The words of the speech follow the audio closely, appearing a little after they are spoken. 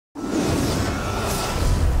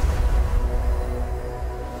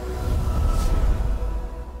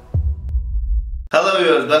Hello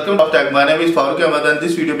viewers, welcome to Tech. My name is Farooq Ahmed and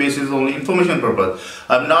this video base is only information purpose.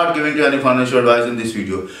 I'm not giving you any financial advice in this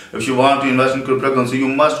video. If you want to invest in cryptocurrency, you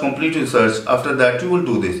must complete research. After that, you will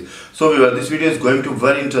do this. So viewers, this video is going to be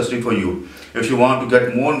very interesting for you. If you want to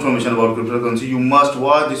get more information about cryptocurrency, you must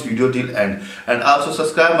watch this video till end. And also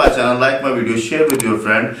subscribe my channel, like my video, share with your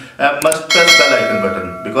friend, and must press the bell icon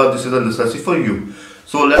button because this is a necessity for you.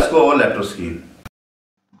 So let's go over laptop screen.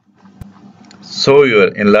 So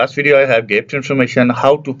in last video I have gave information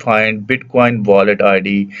how to find Bitcoin wallet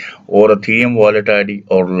ID or Ethereum wallet ID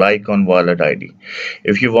or LITECOIN wallet ID.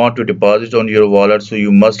 If you want to deposit on your wallet, so you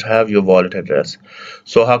must have your wallet address.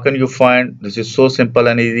 So how can you find? This is so simple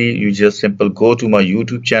and easy. You just simple go to my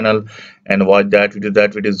YouTube channel and watch that video.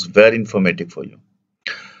 That video is very informative for you.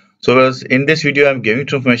 So as in this video I'm giving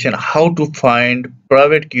information how to find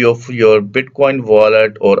private key of your Bitcoin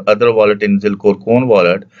wallet or other wallet in Zelcore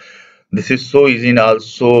wallet. This is so easy and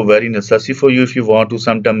also very necessary for you if you want to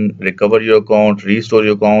sometime recover your account, restore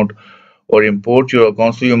your account, or import your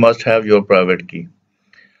account. So you must have your private key.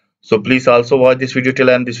 So please also watch this video till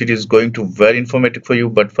end. This video is going to very informative for you.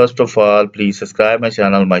 But first of all, please subscribe my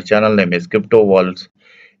channel. My channel name is Crypto Wallets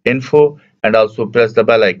Info, and also press the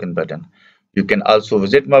bell icon button. You can also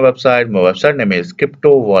visit my website. My website name is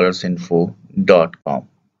cryptowalletsinfo.com.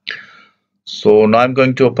 So now I'm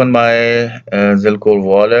going to open my Zelcore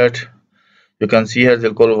wallet. You can see here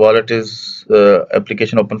Zelcore wallet is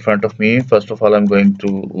application open in front of me. First of all, I'm going to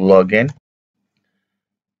log in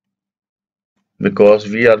because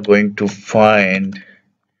we are going to find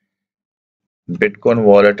Bitcoin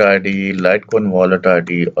wallet ID, Litecoin wallet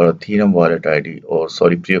ID, or Ethereum wallet ID, or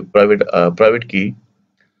sorry, private key.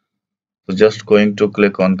 So just going to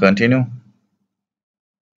click on continue.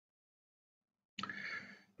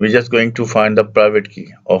 We're just going to find the private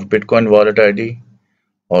key of Bitcoin wallet ID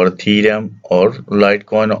or Ethereum or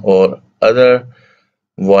Litecoin or other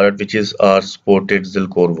wallet which is our supported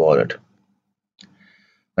Zelcore wallet.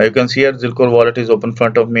 Now you can see here Zelcore wallet is open in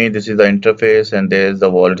front of me. This is the interface and there is the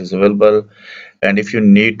wallet is available. And if you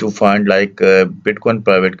need to find like a Bitcoin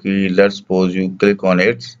private key, let's suppose you click on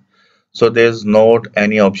it. So there's not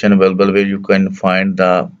any option available where you can find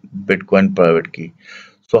the Bitcoin private key.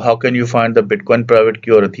 So how can you find the Bitcoin private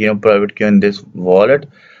key or Ethereum private key in this wallet?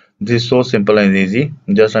 This is so simple and easy.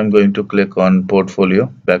 Just I'm going to click on portfolio,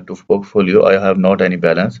 back to portfolio. I have not any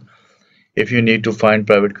balance. If you need to find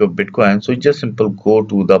private key of Bitcoin, so just simple go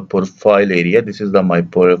to the profile area. This is the my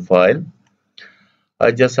profile.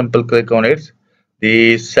 I just simple click on it.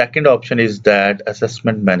 The second option is that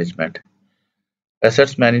assessment management.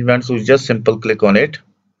 Assets management, so just simple click on it.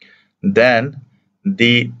 Then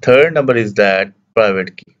the third number is that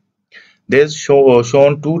private key. There's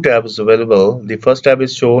shown two tabs available. The first tab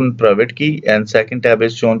is shown private key and second tab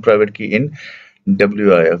is shown private key in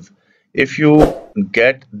WIF. If you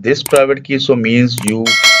get this private key, so means you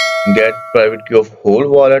get private key of whole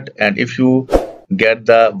wallet, and if you get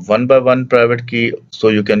the one by one private key, so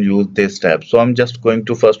you can use this tab. So I'm just going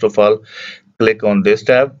to first of all click on this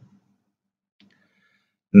tab.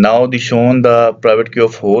 Now the shown the private key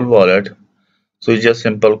of whole wallet, so you just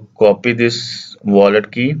simple copy this wallet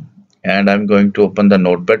key and I'm going to open the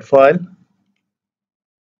notepad file,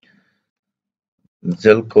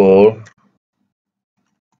 Zelcore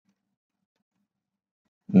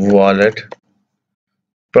wallet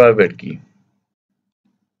private key,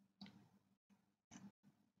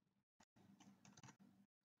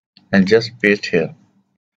 and just paste here.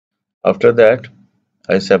 After that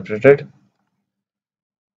I separated,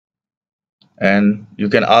 and you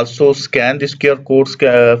can also scan this QR code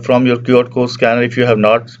from your QR code scanner. If you have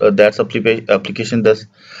not that application,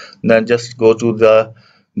 then just go to the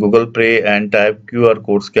Google Play and type QR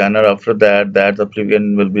code scanner. After that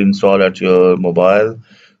application will be installed at your mobile.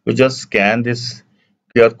 You just scan this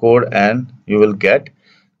QR code and you will get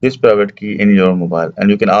this private key in your mobile.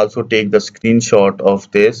 And you can also take the screenshot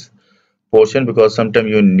of this portion because sometimes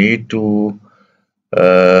you need to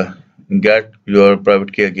get your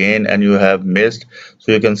private key again and you have missed,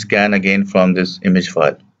 so you can scan again from this image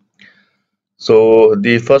file. So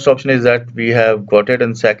the first option is that we have got it,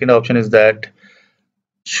 and second option is that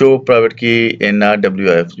show private key in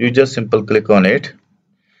WIF. You just simple click on it,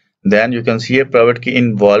 then you can see a private key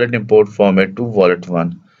in wallet import format to wallet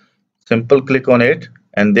 1. Simple click on it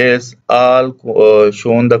and there's all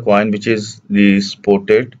shown the coin which is the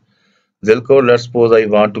supported Zelcore. Let's suppose I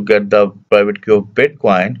want to get the private key of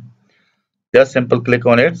Bitcoin. Just simple click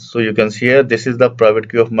on it. So you can see here this is the private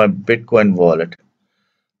key of my Bitcoin wallet.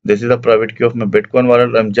 This is the private key of my Bitcoin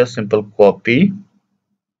wallet. I'm just simple copy,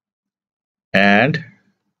 and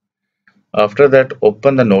after that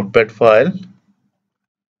open the notepad file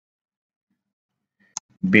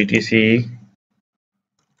BTC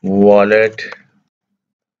wallet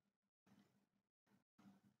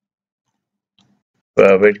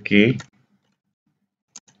private key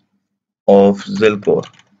of Zelcore.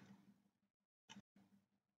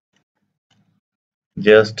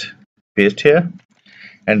 Just paste here,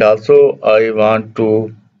 and also I want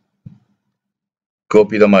to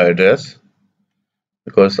copy my address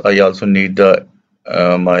because I also need the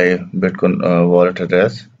my Bitcoin wallet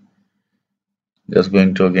address. Just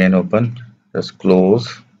going to again open, just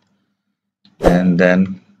close, and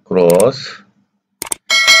then cross.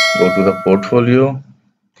 Go to the portfolio,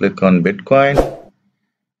 click on Bitcoin,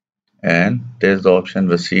 and there's the option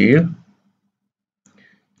receive.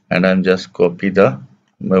 And I'm just copy the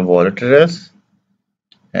my wallet address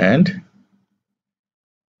and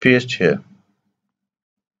paste here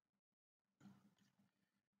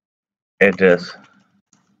address.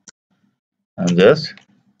 And just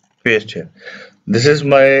paste here. This is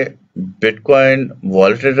my Bitcoin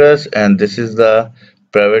wallet address, and this is the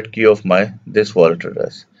private key of my this wallet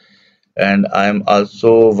address. And I'm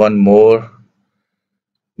also one more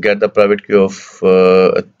get the private key of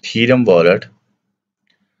Ethereum wallet.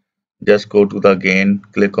 Just go to the again,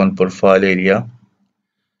 click on profile area,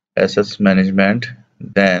 assets management,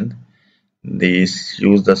 then this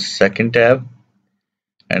use the second tab,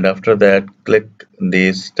 and after that click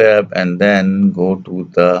this tab and then go to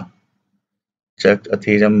the check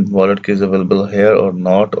Ethereum wallet key is available here or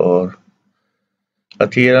not, or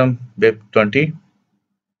Ethereum BIP20.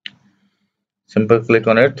 Simple click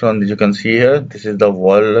on it. And you can see here, this is the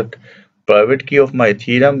wallet private key of my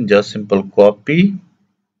Ethereum. Just simple copy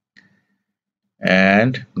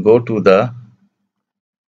and go to the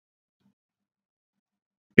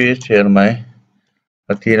paste here my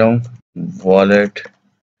Ethereum wallet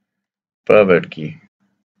private key.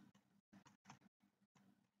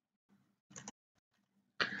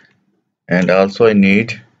 And also I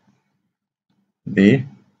need the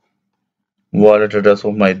wallet address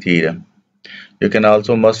of my Ethereum. You can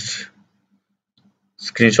also must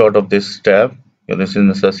screenshot of this tab. This is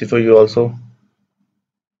necessary for you also.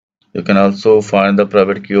 You can also find the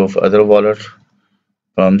private key of other wallet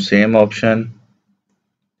from same option.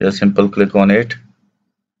 Just simple click on it,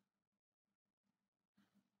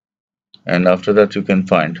 and after that you can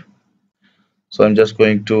find. So I'm just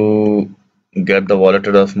going to get the wallet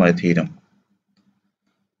address of my Ethereum.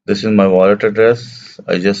 This is my wallet address.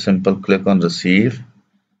 I just simple click on receive,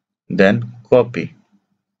 then copy,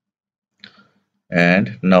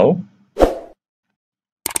 and now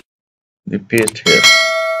we paste here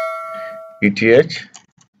ETH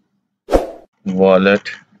wallet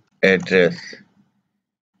address.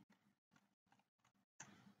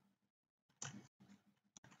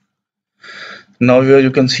 Now here you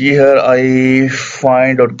can see here I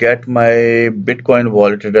find or get my Bitcoin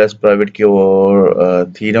wallet address private key or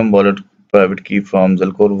Ethereum wallet private key from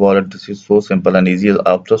Zelcore wallet. This is so simple and easy.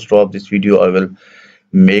 After stop this video, I will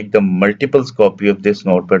make the multiples copy of this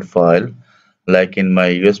notepad file, like in my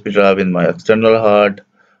USB drive in my external hard,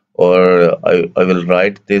 or I will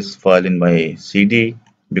write this file in my CD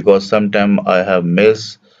because sometime I have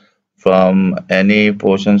missed from any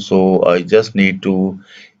portion, so I just need to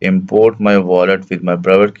import my wallet with my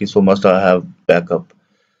private key, so must I have backup.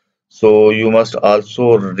 So you must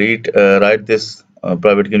also write this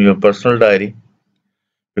private key in your personal diary,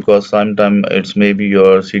 because sometime it's maybe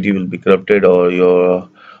your CD will be corrupted or your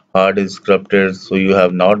hard is corrupted, so you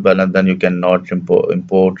have not balanced, then you cannot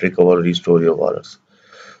import, recover, restore your wallets.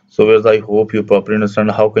 So as I hope you properly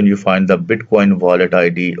understand how can you find the Bitcoin wallet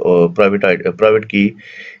ID or private key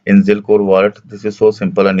in Zelcore wallet. This is so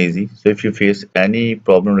simple and easy. So if you face any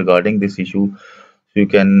problem regarding this issue, you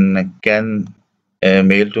can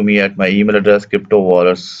mail to me at my email address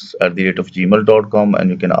cryptowallets@gmail.com, and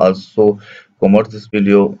you can also comment this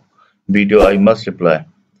video. I must reply.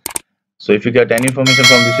 So if you get any information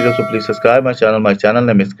from this video, so please subscribe my channel. My channel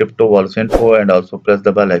name is Crypto Wallets Info, and also press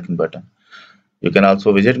the bell icon button. You can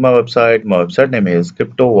also visit my website. My website name is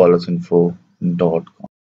cryptowalletsinfo.com.